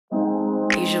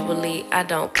Usually I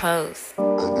don't post.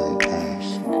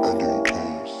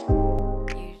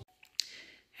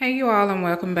 Hey you all, and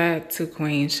welcome back to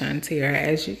Queen Shantier.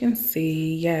 As you can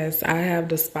see, yes, I have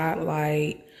the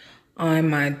spotlight on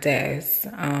my desk.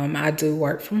 I do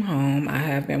work from home. I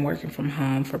have been working from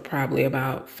home for probably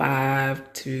about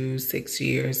 5 to 6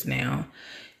 years now.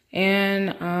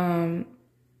 And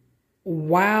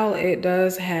while it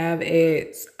does have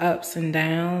its ups and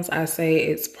downs, I say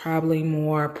it's probably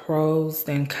more pros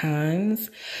than cons.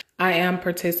 I am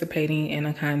participating in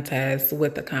a contest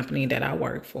with the company that I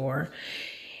work for.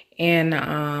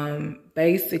 And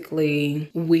basically,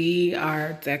 we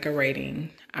are decorating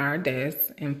our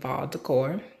desk in fall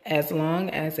decor. As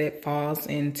long as it falls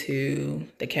into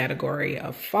the category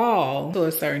of fall to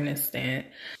a certain extent,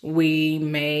 we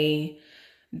may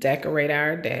decorate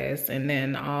our desk. And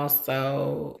then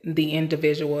also the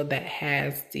individual that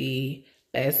has the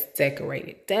best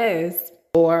decorated desk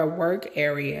or work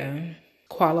area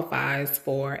qualifies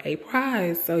for a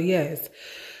prize. So yes.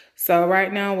 So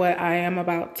right now what I am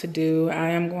about to do,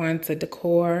 I am going to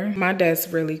decor my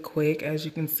desk really quick. As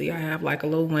you can see, I have like a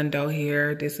little window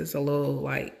here. This is a little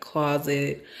like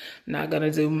closet. I'm not going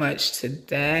to do much to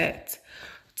that,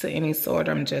 to any sort.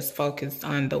 I'm just focused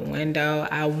on the window.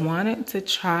 I wanted to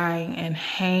try and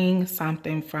hang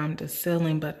something from the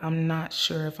ceiling, but I'm not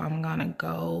sure if I'm going to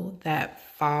go that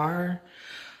far.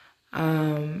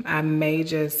 I may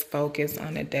just focus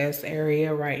on the desk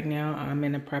area right now. I'm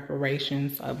in the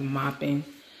preparations of mopping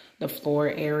the floor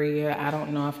area. I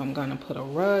don't know if I'm going to put a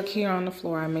rug here on the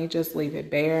floor. I may just leave it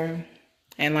bare.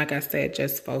 And like I said,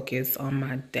 just focus on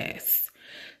my desk.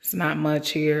 It's not much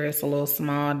here. It's a little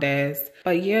small desk.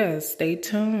 But yeah, stay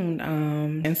tuned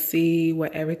and see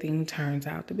what everything turns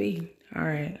out to be. All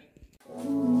right.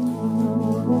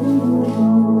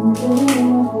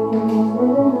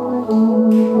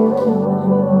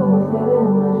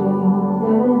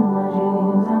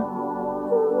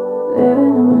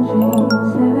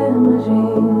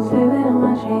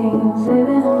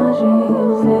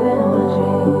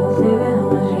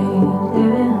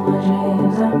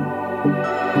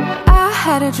 I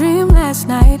had a dream last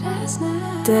night.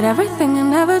 Did everything I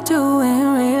never do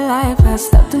in real life. I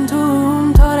stepped into a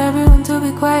room, told everyone to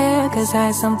be quiet, cause I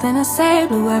had something to say.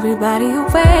 Blew everybody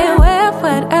away, wear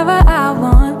whatever I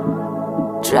want.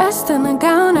 Dressed in a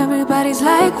gown, everybody's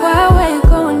like, where you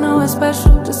going? Nowhere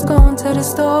special, just going to the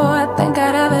store. I think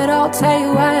I'd have it all, tell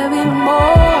you I have even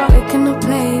more. Picking a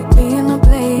plate, being a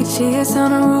plate, she is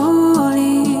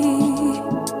unruly.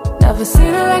 Never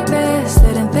seen her like this,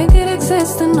 didn't think it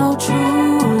existed, no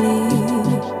truly.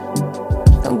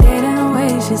 Don't get in her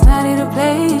way, she's not here to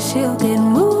play, she'll get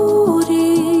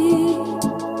moody.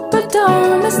 But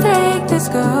don't mistake this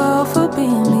girl for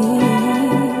being me,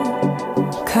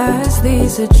 cause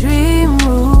these are dream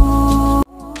rules.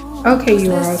 Okay,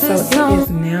 you all, so it is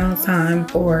now time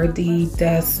for the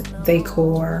desk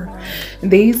decor.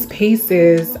 These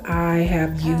pieces I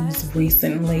have used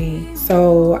recently.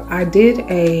 So I did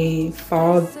a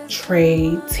fall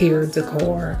tray tier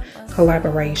decor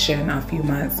collaboration a few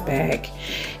months back,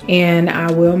 and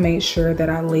I will make sure that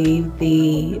I leave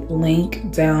the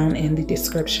link down in the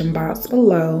description box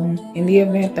below in the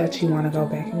event that you want to go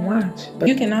back and watch. But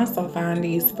you can also find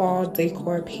these fall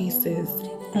decor pieces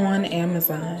on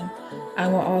Amazon. I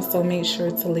will also make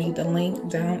sure to leave the link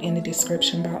down in the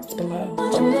description box below.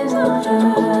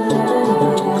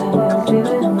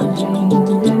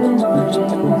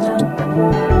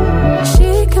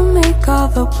 She can make all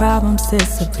the problems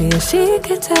disappear. She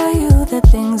could tell you the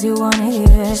things you wanna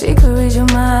hear. She could read your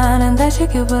mind and then she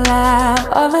could believe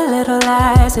all the little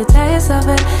lies to tell yourself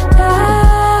at night.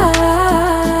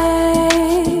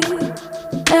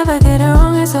 Never get it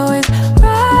wrong, it's always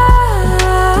right.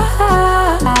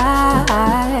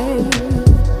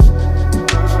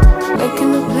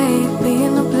 Making the plate,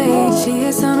 being the plate, she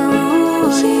is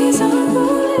unruly.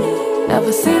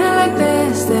 Never seen her like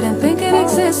this, didn't think it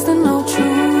existed, no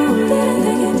truly.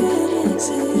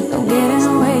 Don't get in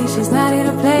her way, she's not here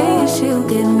to play, she'll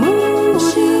get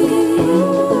moody.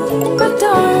 But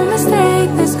don't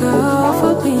mistake this girl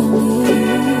for being me,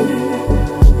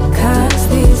 cause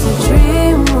these are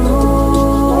dream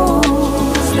rules.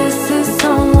 This is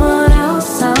someone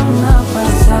else, I'm not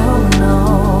myself, no,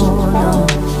 no.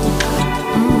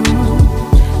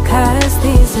 Cause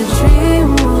these are dream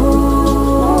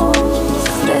rules.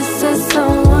 This is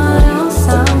someone else,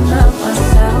 I'm not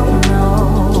myself, no,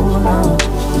 no.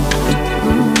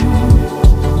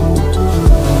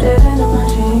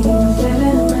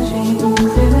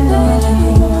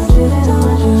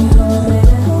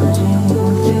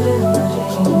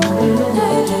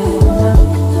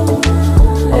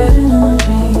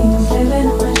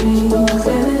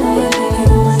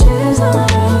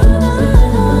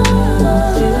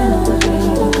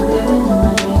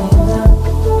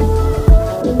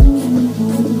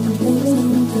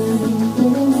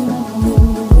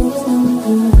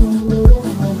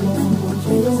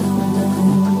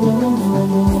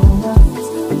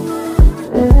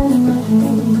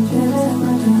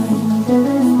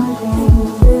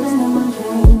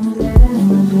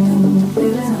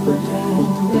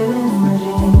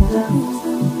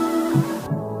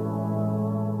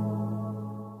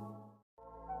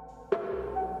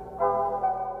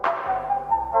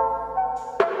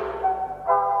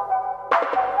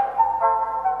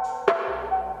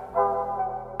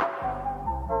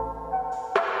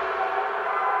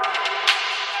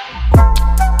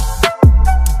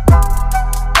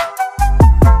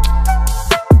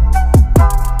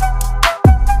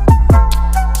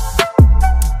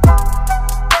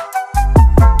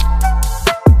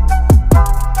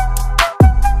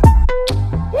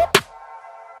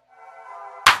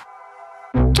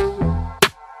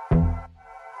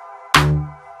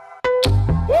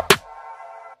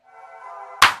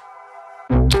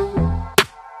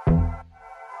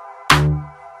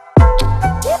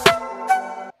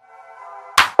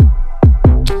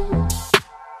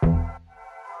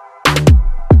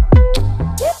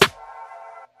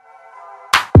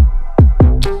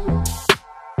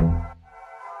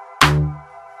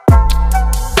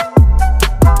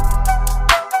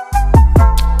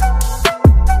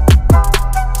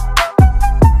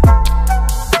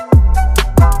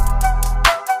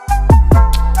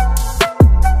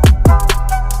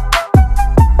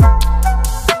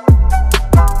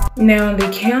 Now the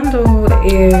candle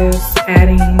is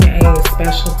adding a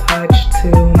special touch to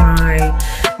my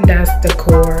desk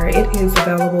decor. It is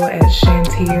available at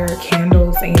Shantier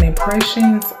Candles and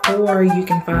Impressions, or you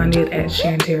can find it at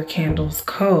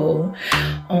ShantierCandlesCo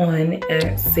on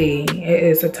Etsy. It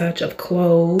is a touch of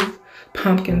clove,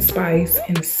 pumpkin spice,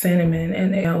 and cinnamon,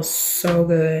 and it smells so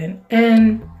good.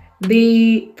 And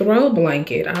the throw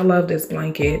blanket, I love this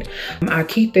blanket. I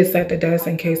keep this at the desk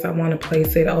in case I want to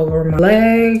place it over my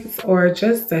legs or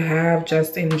just to have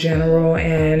just in general.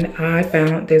 And I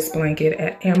found this blanket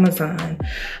at Amazon.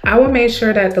 I will make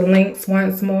sure that the links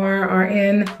once more are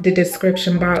in the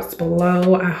description box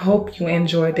below. I hope you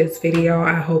enjoyed this video.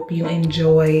 I hope you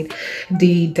enjoyed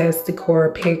the desk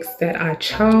decor picks that I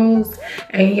chose.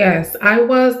 And yes, I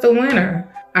was the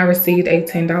winner. I received a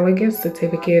 $10 gift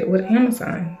certificate with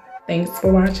Amazon. Thanks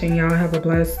for watching. Y'all have a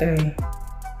blessed day.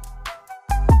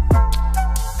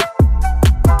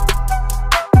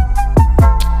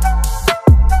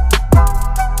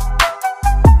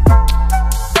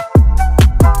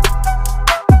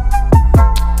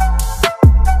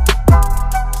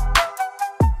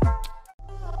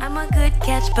 I'm a good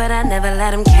catch, but I never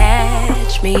let him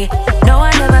catch me.